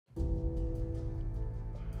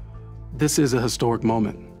This is a historic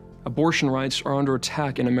moment. Abortion rights are under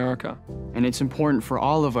attack in America. And it's important for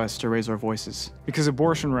all of us to raise our voices. Because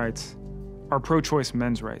abortion rights are pro-choice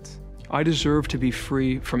men's rights. I deserve to be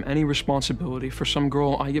free from any responsibility for some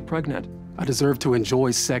girl I get pregnant. I deserve to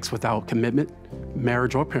enjoy sex without commitment,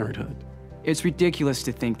 marriage, or parenthood. It's ridiculous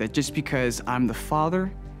to think that just because I'm the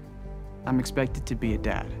father, I'm expected to be a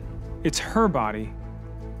dad. It's her body,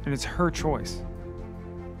 and it's her choice.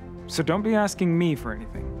 So don't be asking me for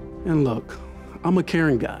anything. And look, I'm a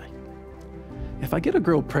caring guy. If I get a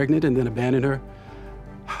girl pregnant and then abandon her,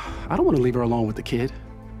 I don't want to leave her alone with the kid,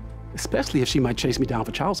 especially if she might chase me down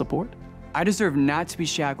for child support. I deserve not to be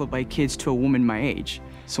shackled by kids to a woman my age,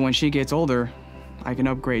 so when she gets older, I can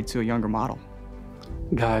upgrade to a younger model.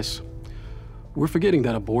 Guys, we're forgetting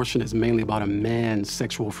that abortion is mainly about a man's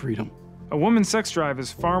sexual freedom. A woman's sex drive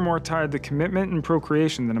is far more tied to commitment and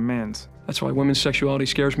procreation than a man's. That's why women's sexuality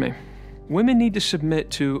scares me. Women need to submit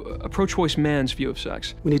to a pro-choice man's view of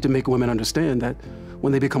sex. We need to make women understand that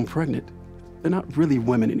when they become pregnant, they're not really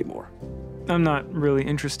women anymore. I'm not really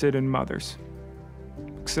interested in mothers,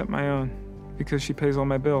 except my own, because she pays all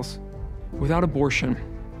my bills. Without abortion,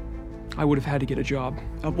 I would have had to get a job.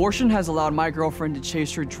 Abortion has allowed my girlfriend to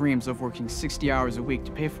chase her dreams of working 60 hours a week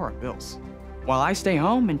to pay for our bills, while I stay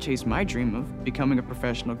home and chase my dream of becoming a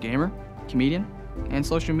professional gamer, comedian, and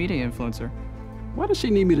social media influencer. Why does she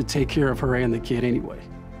need me to take care of her and the kid anyway?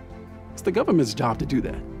 It's the government's job to do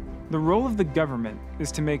that. The role of the government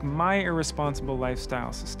is to make my irresponsible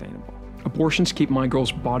lifestyle sustainable. Abortions keep my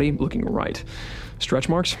girl's body looking right. Stretch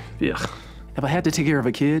marks? Ugh. If I had to take care of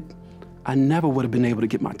a kid, I never would have been able to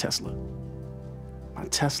get my Tesla. My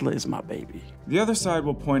Tesla is my baby. The other side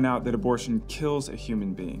will point out that abortion kills a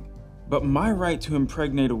human being. But my right to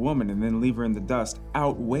impregnate a woman and then leave her in the dust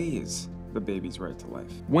outweighs the baby's right to life.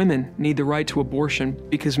 Women need the right to abortion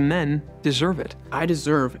because men deserve it. I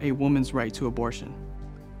deserve a woman's right to abortion.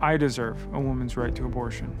 I deserve a woman's right to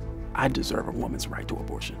abortion. I deserve a woman's right to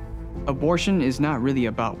abortion. Abortion is not really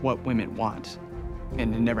about what women want,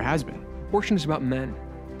 and it never has been. Abortion is about men.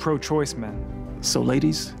 Pro-choice men. So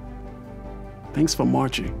ladies, thanks for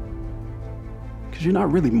marching. Because you're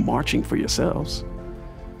not really marching for yourselves.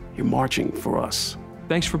 You're marching for us.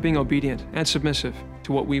 Thanks for being obedient and submissive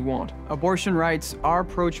to what we want. Abortion rights are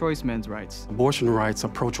pro-choice men's rights. Abortion rights are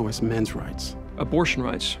pro-choice men's rights. Abortion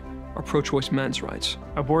rights are pro-choice men's rights.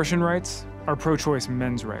 Abortion rights are pro-choice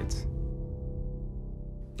men's rights.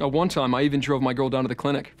 One time, I even drove my girl down to the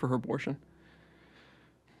clinic for her abortion.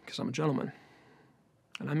 Because I'm a gentleman.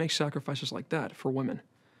 And I make sacrifices like that for women.